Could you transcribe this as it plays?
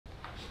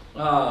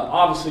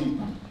Obviously,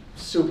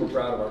 super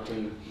proud of our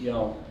team. You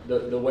know,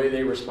 the way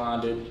they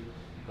responded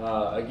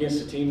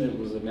against a team that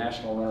was a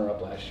national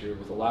runner-up last year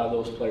with a lot of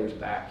those players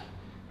back.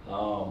 You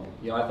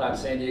know, I thought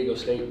San Diego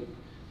State,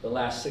 the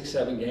last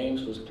 6-7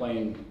 games, was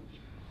playing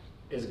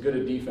as good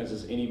a defense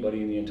as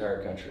anybody in the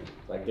entire country.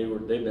 Like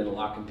they've been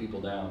locking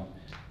people down.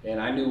 And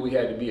I knew we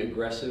had to be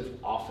aggressive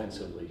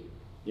offensively.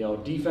 You know,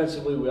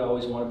 defensively we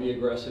always want to be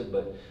aggressive,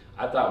 but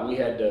I thought we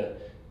had to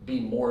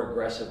be more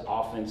aggressive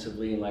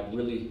offensively and like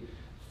really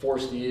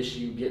force the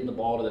issue, getting the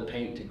ball to the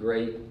paint to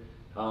great.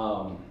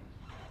 And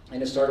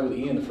it started with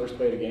Ian the first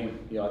play of the game.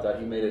 You know, I thought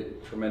he made a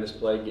tremendous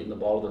play, getting the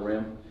ball to the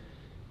rim.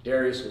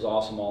 Darius was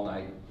awesome all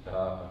night.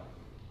 I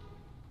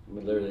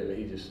mean,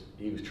 literally,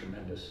 he was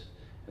tremendous.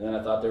 And then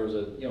I thought there was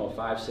a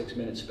 5-6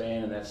 minute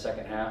span in that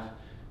second half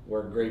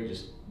where Greg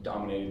just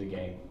dominated the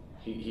game.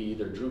 He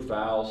either drew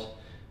fouls,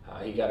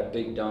 he got a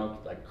big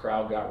dunk, like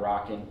crowd got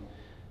rocking.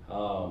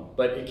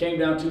 But it came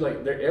down to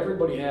like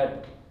everybody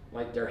had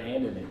like their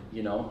hand in it,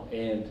 you know.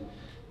 And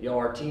you know,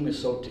 our team is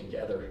so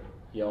together.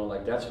 You know,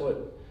 like that's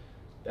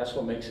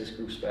what makes this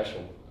group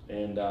special.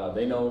 And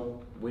they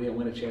know we didn't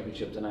win a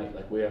championship tonight.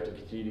 Like we have to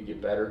continue to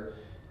get better.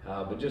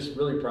 But just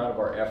really proud of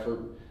our effort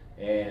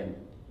and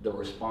the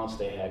response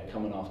they had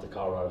coming off the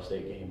Colorado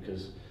State game,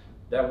 because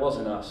that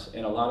wasn't us.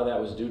 And a lot of that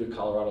was due to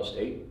Colorado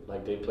State.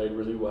 Like they played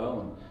really well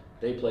and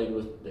they played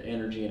with the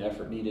energy and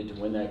effort needed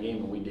to win that game,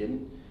 and we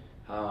didn't.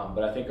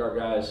 But I think our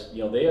guys,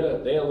 you know, they had a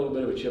little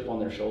bit of a chip on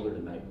their shoulder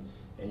tonight,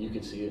 and you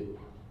could see it.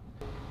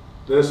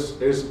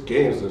 There's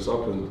games, there's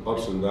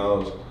ups and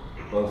downs.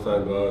 But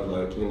thank God,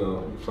 like, you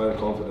know, you find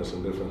confidence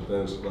in different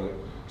things. Like,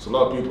 so a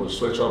lot of people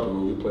switch up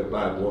when we play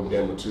bad one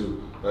game or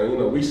two. And you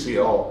know, we see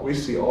all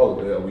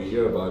of it and we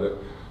hear about it.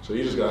 So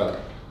you just got,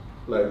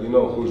 like, you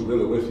know who's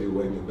really with you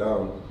when you're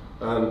down.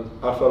 And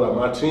I felt like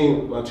my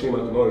team I can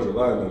always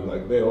rely on them.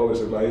 Like they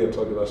always in my ear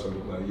talking about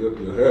something like you're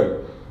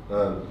him.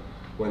 And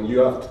when you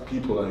have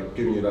people like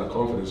giving you that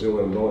confidence, even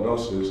when no one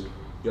else is,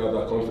 you have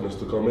that confidence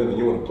to come in and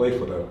you want to play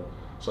for them.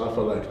 So I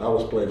felt like I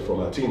was playing for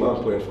my team.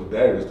 I'm playing for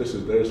Darius. This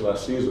is Darius'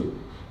 last season.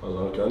 I was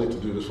like, okay, I need to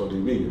do this for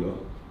DB, you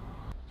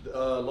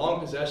know. Long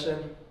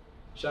possession.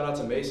 Shout out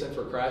to Mason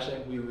for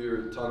crashing. We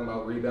were talking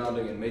about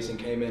rebounding, and Mason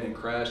came in and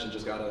crashed and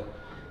just got a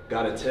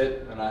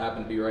tip, and I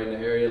happened to be right in the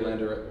area,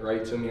 landed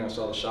right to me. I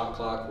saw the shot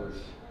clock was,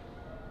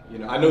 you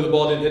know, I knew the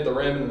ball didn't hit the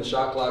rim, and the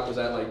shot clock was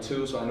at like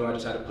 2, so I knew I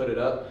just had to put it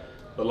up.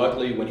 But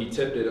luckily, when he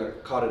tipped it, I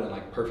caught it in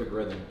like perfect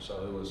rhythm.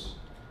 So it was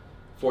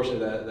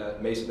fortunate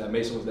that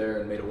Mason was there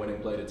and made a winning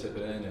play to tip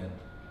it in,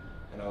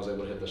 and I was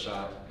able to hit the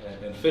shot.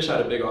 And Fish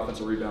had a big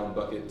offensive rebound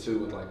bucket too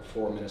with like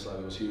 4 minutes left.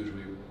 It was huge.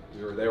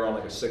 They were on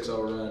like a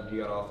 6-0 run. He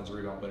got an offensive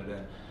rebound, put it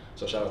in.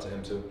 So shout out to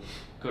him too.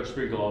 Coach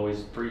Sprinkle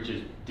always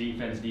preaches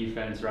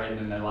defense, right?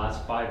 And in the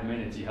last 5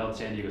 minutes, he held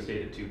San Diego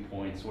State at 2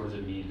 points. What does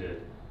it mean to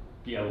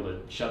be able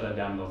to shut that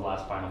down in those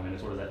last final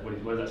minutes? What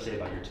does that say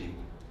about your team?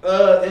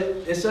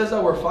 It says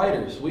that we're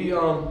fighters. We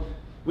know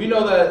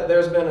that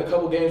there's been a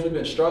couple games we've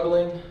been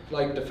struggling.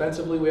 Like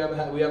defensively, we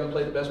haven't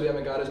played the best. We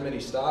haven't got as many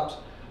stops,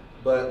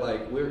 but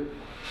like we're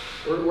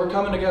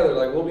coming together.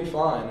 Like we'll be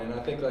fine. And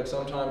I think like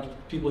sometimes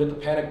people hit the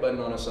panic button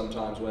on us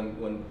sometimes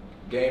when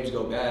games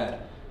go bad,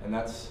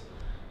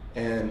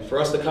 and for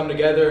us to come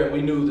together, and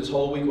we knew this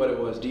whole week what it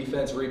was: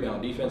 defense,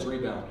 rebound,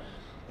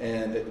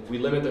 and if we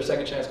limit their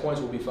second chance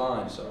points, we'll be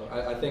fine. So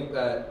I think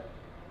that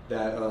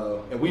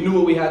and we knew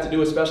what we had to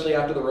do, especially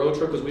after the road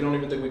trip, because we don't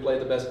even think we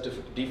played the best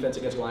defense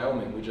against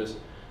Wyoming. We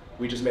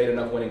just made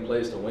enough winning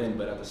plays to win,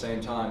 but at the same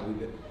time,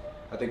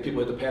 I think people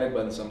hit the panic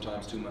button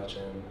sometimes too much.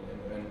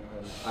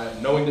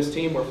 And knowing this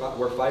team,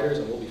 we're fighters,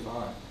 and we'll be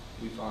fine.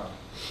 We'll be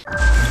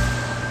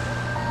fine.